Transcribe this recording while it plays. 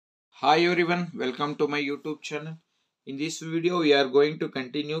Hi everyone, welcome to my YouTube channel. In this video, we are going to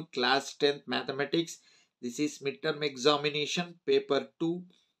continue class 10th mathematics. This is midterm examination paper 2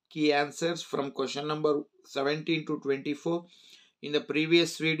 key answers from question number 17 to 24. In the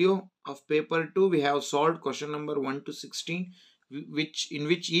previous video of paper 2, we have solved question number 1 to 16, in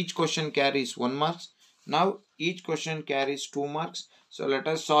which each question carries 1 marks. Now each question carries 2 marks. So let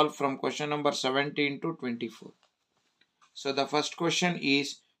us solve from question number 17 to 24. So the first question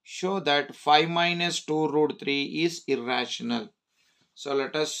is, show that 5 minus 2 root 3 is irrational. So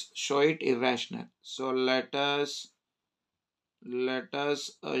let us show it irrational. So let us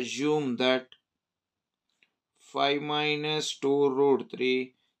assume that 5 minus 2 root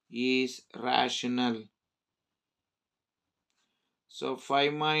 3 is rational. So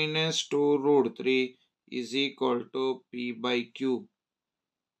 5 minus 2 root 3 is equal to P by Q.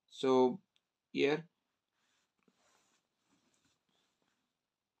 So here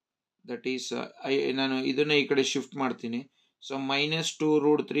that is ನಾನು ಇದನ್ನ ಈ ಕಡೆ shift ಮಾಡ್ತೀನಿ. So minus 2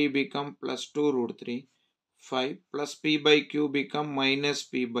 root 3 become plus 2 root 3. 5 plus P by Q become minus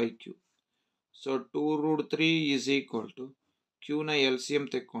P by Q. So 2 root 3 is equal to Q na LCM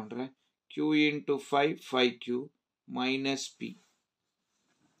ತೆಕ್ಕೊಂಡ್ರೆ Q into 5 5Q minus P.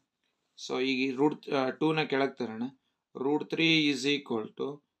 So ಈಗ root 2 ನ ಕೆಳಗೆ ತರೋಣ. root 3 is equal to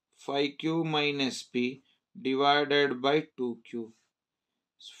 5Q minus P divided by 2Q.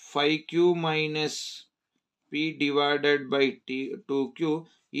 5Q minus P divided by 2Q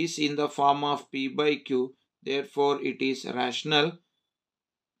is in the form of P by Q. Therefore, it is rational.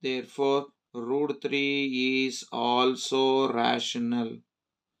 Therefore, root 3 is also rational.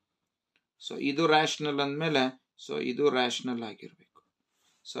 So, idu rational andmele. So, idu rational agirbeku.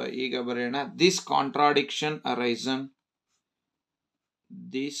 So, iga barena. This contradiction arisen.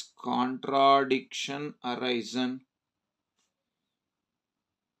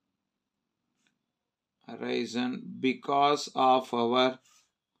 Arisen because of our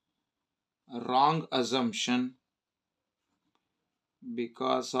wrong assumption.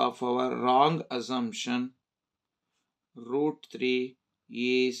 Root 3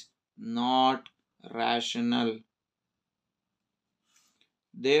 is not rational.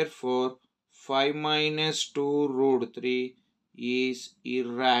 Therefore 5 minus 2 root 3 is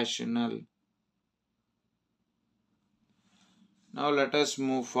irrational. Now let us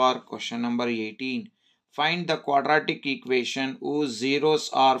move for question number 18. Find the quadratic equation whose zeros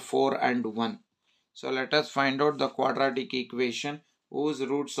are 4 and 1. So let us find out the quadratic equation whose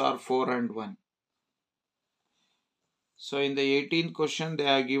roots are 4 and 1. So in the 18th question they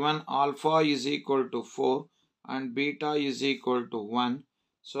are given alpha is equal to 4 and beta is equal to 1.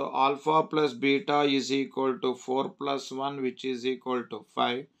 So alpha plus beta is equal to 4 plus 1, which is equal to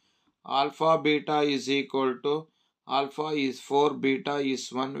 5. Alpha beta is equal to alpha is 4, beta is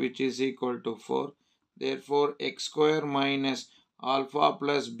 1, which is equal to 4. Therefore, x square minus alpha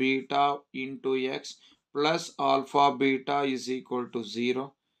plus beta into x plus alpha beta is equal to 0.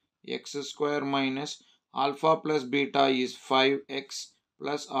 X square minus alpha plus beta is 5x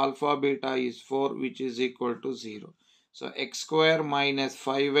plus alpha beta is 4, which is equal to 0. So, x square minus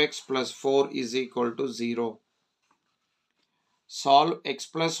 5x plus 4 is equal to 0. Solve x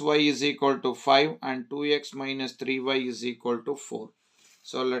plus y is equal to 5 and 2x minus 3y is equal to 4.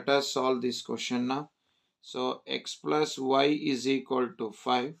 So let us solve this question now. So x plus y is equal to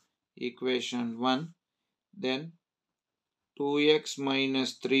 5, equation 1. Then 2x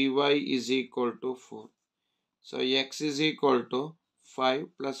minus 3y is equal to 4. So x is equal to 5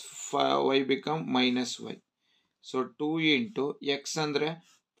 plus 5y become minus y. So 2 into x andre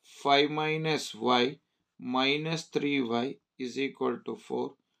 5 minus y minus 3y is equal to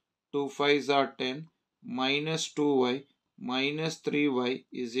 4. 2 5s are 10 minus 2y minus 3y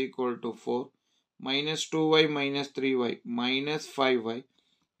is equal to 4. Minus 2y minus 3y minus 5y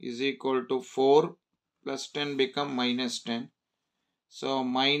is equal to 4 plus 10 become minus 10. So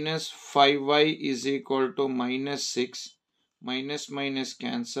minus 5y is equal to minus 6. Minus minus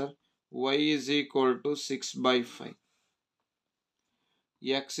cancel. Y is equal to 6 by 5.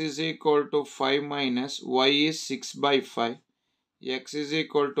 X is equal to 5 minus y is 6 by 5. X is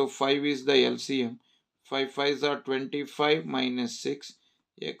equal to 5 is the LCM. 5 5s are 25 minus 6.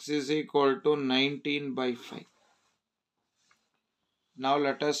 X is equal to 19 by 5. Now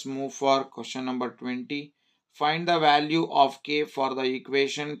let us move for question number 20. Find the value of k for the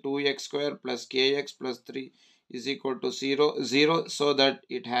equation 2x square plus kx plus 3 is equal to 0 so that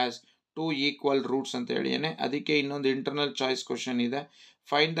it has two equal roots ಅಂತ ಹೇಳಿಯೇನೆ. ಅದಕ್ಕೆ ಇನ್ನೊಂದು internal choice question ಇದೆ.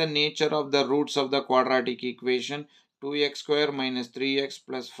 Find the nature of the roots of the quadratic equation 2x square minus 3x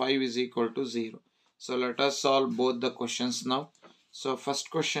plus 5 is equal to 0. So let us solve both the questions now. So first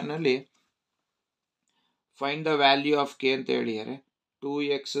question ಅಲ್ಲಿ find the value of k ಅಂತ ಹೇಳಿದರೆ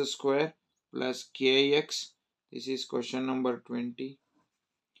 2x square plus kx, this is question number 20,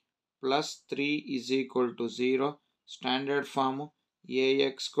 plus 3 is equal to 0. Standard form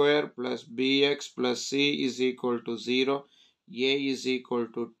ax square plus bx plus c is equal to 0. A is equal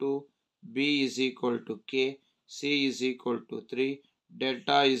to 2, b is equal to k, c is equal to 3,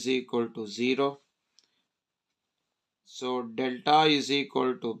 delta is equal to 0. So delta is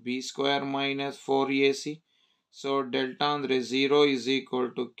equal to b square minus 4ac. So delta andre 0 is equal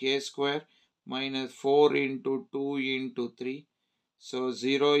to k square minus 4 into 2 into 3. So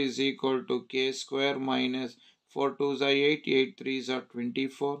 0 is equal to k square minus 4 2s are 8, 8 3s are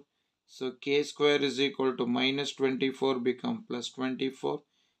 24. So k square is equal to minus 24 become plus 24.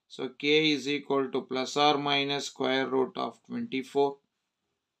 So k is equal to plus or minus square root of 24.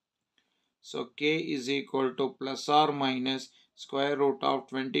 So k is equal to plus or minus square root of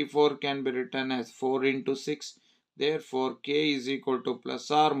 24 can be written as 4 into 6. Therefore k is equal to plus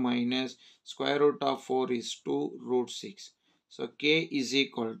or minus square root of 4 is 2 root 6. So k is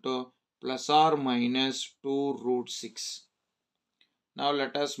equal to plus or minus 2 root 6. Now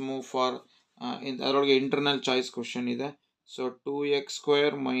let us move for in the internal choice question ide. So 2x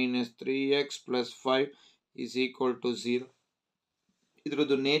square minus 3x plus 5 is equal to 0.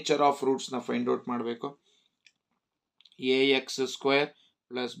 ಇದ್ರದ್ದು nature of ರೂಟ್ಸ್ನ find out ಮಾಡಬೇಕು. ax square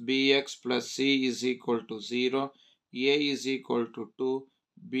plus bx plus c is equal to 0. A is equal to 2,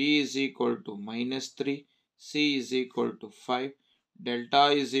 b is equal to minus 3, c is equal to 5. Delta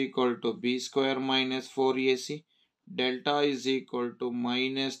is equal to b square minus 4ac. Delta is equal to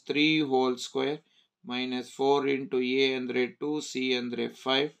minus 3 whole square minus 4 into a andre 2, c andre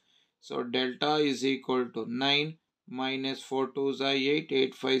 5. So delta is equal to 9 minus 4 2s are 8,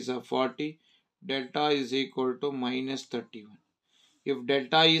 8 5s are 40. Delta is equal to minus 31. If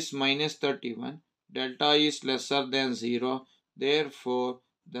delta is minus 31, delta is lesser than 0. Therefore,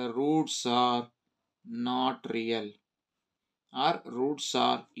 the roots are not real, or roots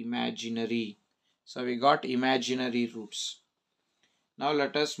are imaginary. So we got imaginary roots. Now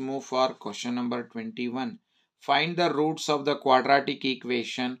let us move for question number 21. Find the roots of the quadratic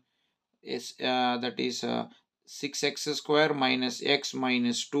equation that is 6x square minus x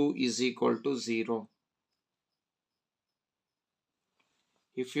minus 2 is equal to 0.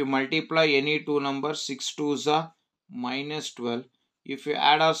 If you multiply any two numbers, 6 2s are minus 12. If you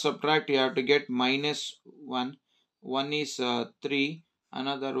add or subtract, you have to get minus 1. One is 3,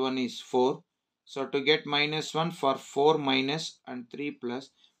 another one is 4. So to get minus 1, for 4 minus and 3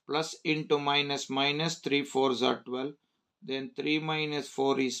 plus, plus into minus minus, 3 4s are 12. Then 3 minus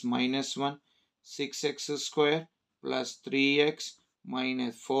 4 is minus 1. 6x square plus 3x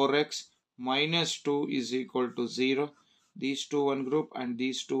minus 4x minus 2 is equal to 0. These two one group and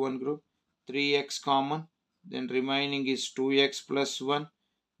these two one group. 3x common, then remaining is 2x plus 1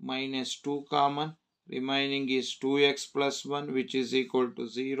 minus 2 common, remaining is 2x plus 1 which is equal to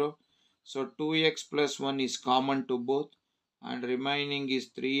 0. So 2x plus 1 is common to both, and remaining is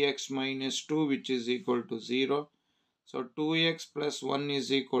 3x minus 2 which is equal to 0. So 2x plus 1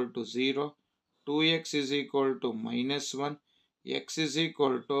 is equal to 0. 2x is equal to minus 1. X is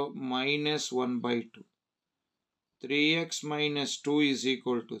equal to minus 1 by 2. 3x minus 2 is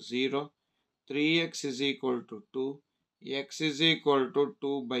equal to 0. 3x is equal to 2. X is equal to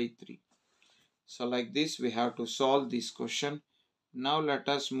 2 by 3. So like this we have to solve this question. Now let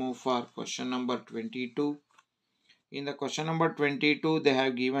us move for question number 22. In the question number 22 they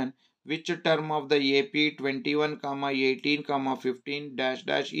have given which term of the AP 21, 18, 15 dash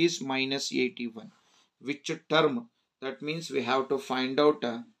dash is minus 81. Which term? That means we have to find out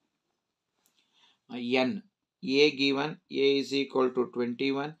n. A given, a is equal to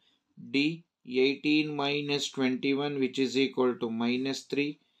 21. D 18 minus 21 which is equal to minus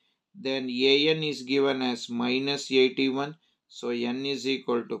 3. Then an is given as minus 81. So n is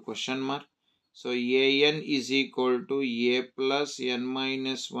equal to question mark. So an is equal to a plus n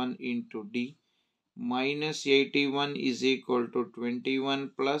minus 1 into d. Minus 81 is equal to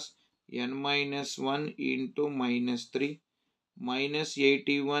 21 plus n minus 1 into minus 3. Minus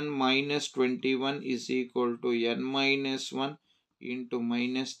 81 minus 21 is equal to n minus 1 into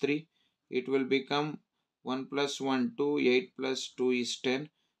minus 3. It will become 1 plus 1 2, 8 plus 2 is 10.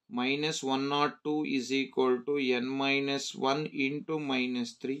 Minus 102 is equal to n minus 1 into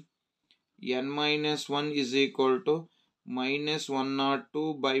minus 3. n minus 1 is equal to minus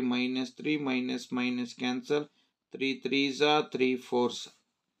 102 by minus 3. Minus minus cancel. 3 3s are 3 4s.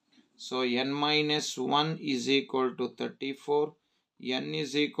 So n minus 1 is equal to 34. N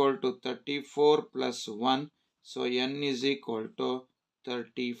is equal to 34 plus 1. So n is equal to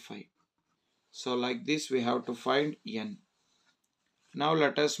 35. So like this we have to find n. Now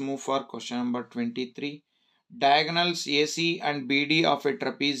let us move for question number 23. Diagonals AC and BD of a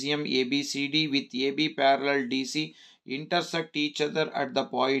trapezium ABCD with AB parallel DC intersect each other at the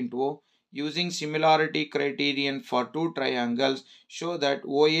point O. Using similarity criterion for two triangles, show that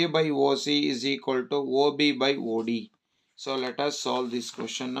OA by OC is equal to OB by OD. So let us solve this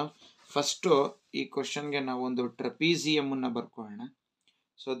question now. First, ಈ ಕ್ವಶನ್ಗೆ ನಾವು ಒಂದು trapezium ಅನ್ನು ಬರ್ಕೊಳ್ಳೋಣ.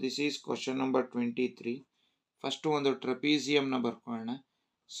 So this is question number 23. First ಒಂದು trapezium ನ ಬರ್ಕೊಳ್ಳೋಣ.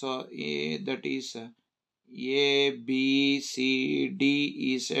 So that is A, B, C, D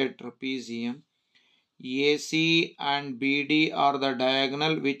is a trapezium. AC and BD are the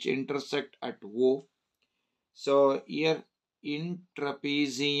diagonal which intersect at O. So here in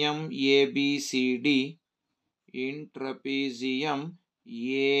trapezium ABCD, in trapezium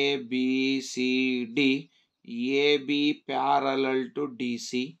ABCD, AB parallel to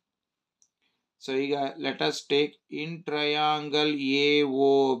DC. So let us take in triangle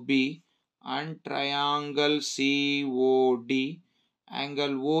AOB and triangle COD.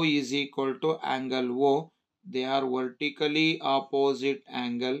 Angle O is equal to angle O. They are vertically opposite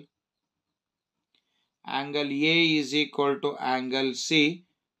angle. Angle A is equal to angle C.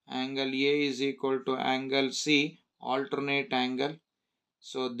 Angle A is equal to angle C, alternate angle.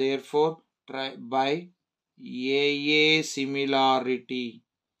 So therefore by AA similarity.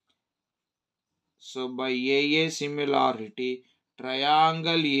 So by AA similarity,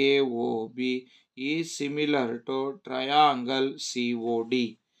 triangle AOB is similar to triangle COD.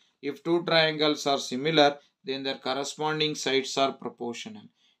 If two triangles are similar, then their corresponding sides are proportional.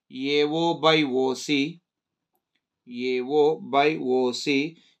 AO by OC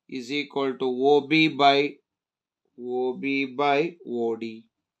is equal to OB by OD.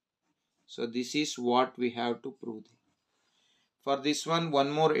 So this is what we have to prove. For this one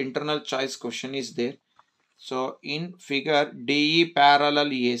more internal choice question is there. So in figure DE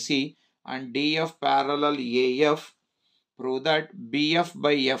parallel AC and DF parallel AF, prove that BF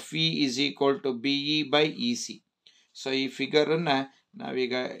by FE is equal to BE by EC. So ಈ figure ಅನ್ನ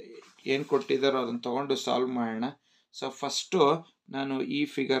ನಾವೀಗ ಏನು ಕೊಟ್ಟಿದ್ದಾರೋ ಅದನ್ನು ತಗೊಂಡು solve ಮಾಡೋಣ. So first ನಾನು ಈ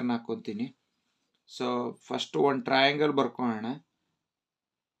ಫಿಗರ್ನ ಹಾಕೊತೀನಿ. So first ಒಂದು ಟ್ರಯಾಂಗಲ್ ಬರ್ಕೊಳ್ಳೋಣ.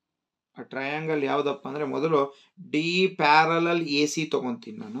 ಆ ಟ್ರಯಾಂಗಲ್ ಯಾವುದಪ್ಪ ಅಂದರೆ ಮೊದಲು ಡಿ ಪ್ಯಾರಲಲ್ ಎ ಸಿ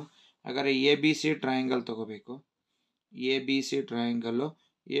ತೊಗೊತೀನಿ ನಾನು. ಹಾಗಾದರೆ ಎ ಬಿ ಸಿ ಟ್ರಯಾಂಗಲ್ ತಗೋಬೇಕು. A B C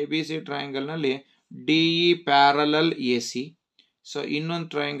ಟ್ರಯಾಂಗಲ್ನಲ್ಲಿ D E parallel A C. So ಇನ್ನೊಂದು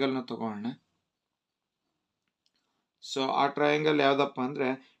ಟ್ರಯಾಂಗಲ್ನ ತಗೋಣ. ಸೊ ಆ ಟ್ರಯಾಂಗಲ್ ಯಾವುದಪ್ಪ ಅಂದರೆ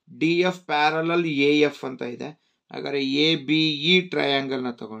D F parallel A F ಅಂತ ಇದೆ. ಹಾಗಾದರೆ ಎ ಬಿ ಇ ಟ್ರಯಾಂಗಲ್ನ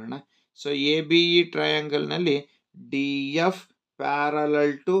ತಗೋಣ. So A B E ಟ್ರಯಾಂಗಲ್ನಲ್ಲಿ D F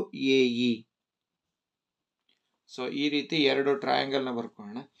parallel to A E. So ಈ ರೀತಿ ಎರಡು ಟ್ರಯಾಂಗಲ್ನ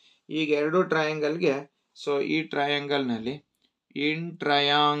ಬರ್ಕೊಳ್ಳೋಣ. ಈಗ ಎರಡು ಟ್ರಯಾಂಗಲ್ಗೆ ಸೊ ಈ ಟ್ರಯಾಂಗಲ್ನಲ್ಲಿ in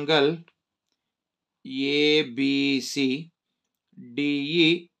triangle A B C D E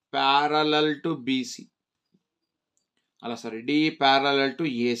parallel to B C D E parallel to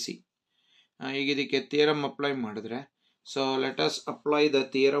A C. ಈಗ ಇದಕ್ಕೆ theorem apply ಮಾಡಿದ್ರೆ, so let us apply the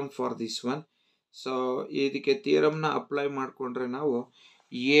theorem for this one. So ಇದಕ್ಕೆ ಥಿಯರಮ್ನ ಅಪ್ಲೈ ಮಾಡಿಕೊಂಡ್ರೆ ನಾವು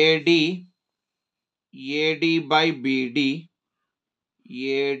A D by B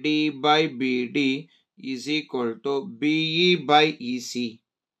D is equal to BE by EC.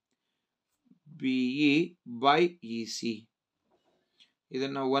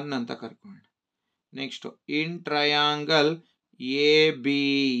 ಇದನ್ನು 1 ಅಂತ ಕರ್ಕೊಳ್ಳೋಣ. Next in triangle A B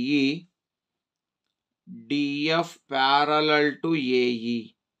E D F parallel to A E.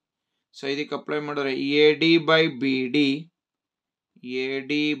 So ಇದಕ್ಕೆ apply ಮಾಡಿದ್ರೆ A D by B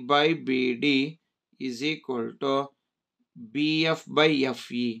D is equal to BF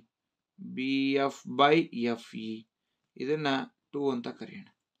by FE. ಇದನ್ನ 2 ಅಂತ ಕರೆಯೋಣ.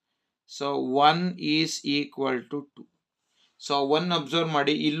 So 1 is equal to 2. So 1 observe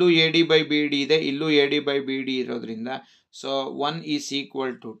ಮಾಡಿ, ಇಲ್ಲೂ A D by B D ಇದೆ, ಇಲ್ಲೂ A D by B D ಇರೋದ್ರಿಂದ so 1 is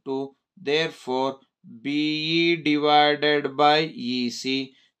equal to 2. Therefore BE divided by EC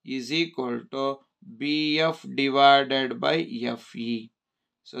is equal to BF divided by FE.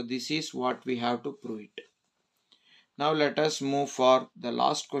 So this is what we have to prove it. Now let us move for the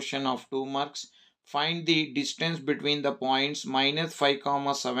last question of 2 marks. Find the distance between the points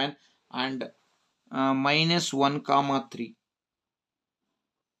 -5,7 and -1,3.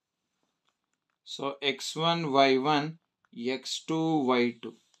 So x1, y1, x2, y2.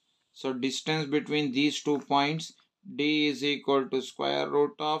 So distance between these 2 points, d is equal to square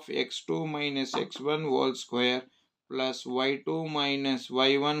root of x2 minus x1 whole square plus y2 minus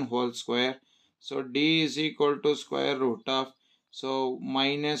y1 whole square. So d is equal to square root of, so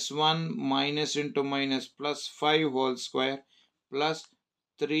minus 1 minus into minus plus 5 whole square plus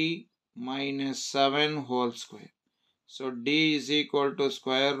 3 minus 7 whole square. So d is equal to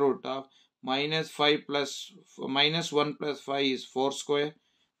square root of minus 5 plus minus 1 plus 5 is 4 square.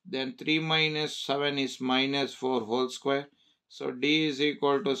 Then 3 minus 7 is minus 4 whole square. So d is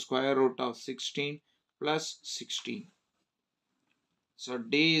equal to square root of 16 plus 16. So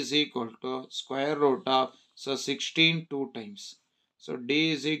d is equal to square root of, so 16 two times. So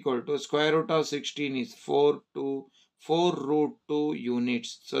d is equal to square root of 16 is 4 root 2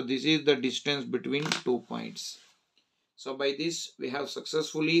 units. So this is the distance between 2 points. So by this we have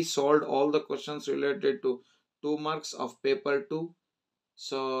successfully solved all the questions related to 2 marks of paper 2.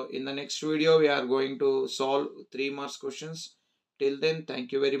 So in the next video we are going to solve 3 marks questions. Till then,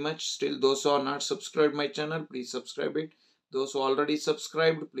 thank you very much. Still, those who are not subscribed my channel, please subscribe it. Those who already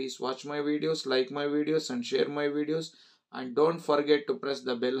subscribed, please watch my videos, like my videos and share my videos. And don't forget to press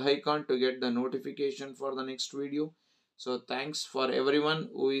the bell icon to get the notification for the next video. So thanks for everyone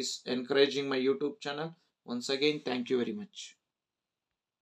who is encouraging my YouTube channel. Once again, thank you very much.